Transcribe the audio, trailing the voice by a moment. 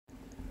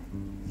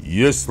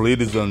Yes,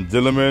 ladies and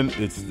gentlemen,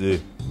 it's the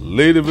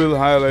Ladyville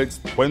Highlights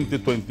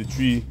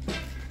 2023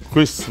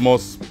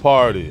 Christmas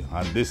party,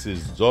 and this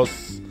is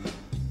just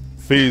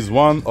phase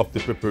one of the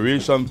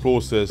preparation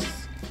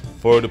process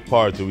for the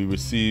party. We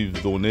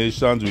received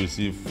donations, we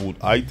received food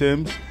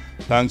items.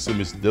 Thanks to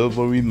Miss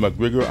Delvoriine,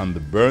 McGregor and the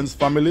Burns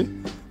family.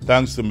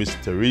 Thanks to Miss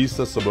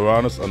Teresa,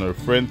 Soberanis and her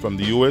friend from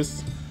the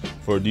US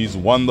for these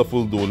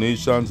wonderful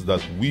donations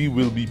that we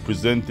will be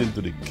presenting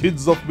to the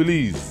kids of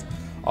Belize.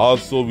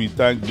 Also, we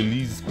thank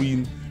Belize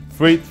Queen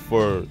Freight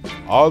for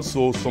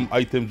also some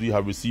items we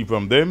have received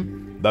from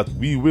them that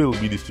we will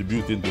be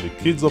distributing to the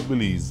kids of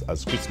Belize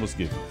as Christmas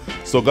gift.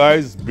 So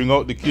guys, bring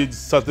out the kids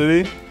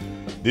Saturday,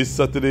 this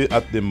Saturday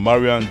at the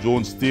Marion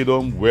Jones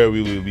Stadium, where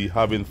we will be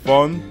having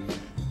fun,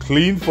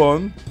 clean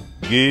fun,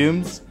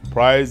 games,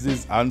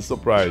 prizes and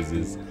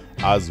surprises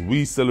as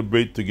we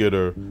celebrate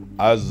together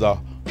as a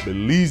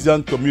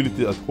Belizean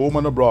community at home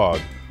and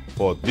abroad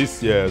for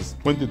this year's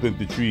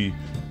 2023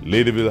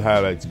 Ladyville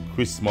Highlights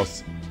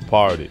Christmas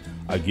party.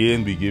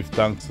 Again, we give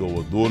thanks to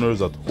our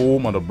donors at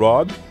home and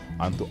abroad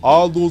and to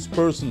all those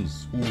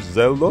persons who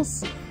zelled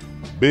us.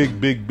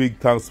 Big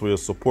thanks for your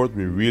support.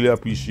 We really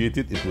appreciate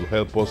it. It will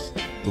help us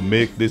to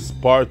make this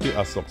party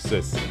a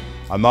success.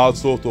 And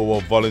also to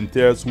our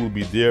volunteers who will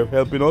be there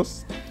helping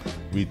us.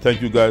 We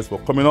thank you guys for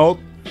coming out.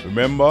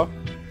 Remember,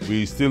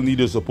 we still need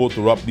your support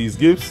to wrap these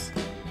gifts.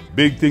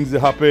 Big things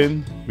that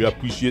happen. We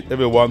appreciate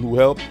everyone who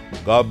helped.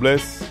 God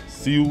bless.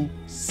 See you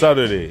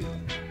Saturday.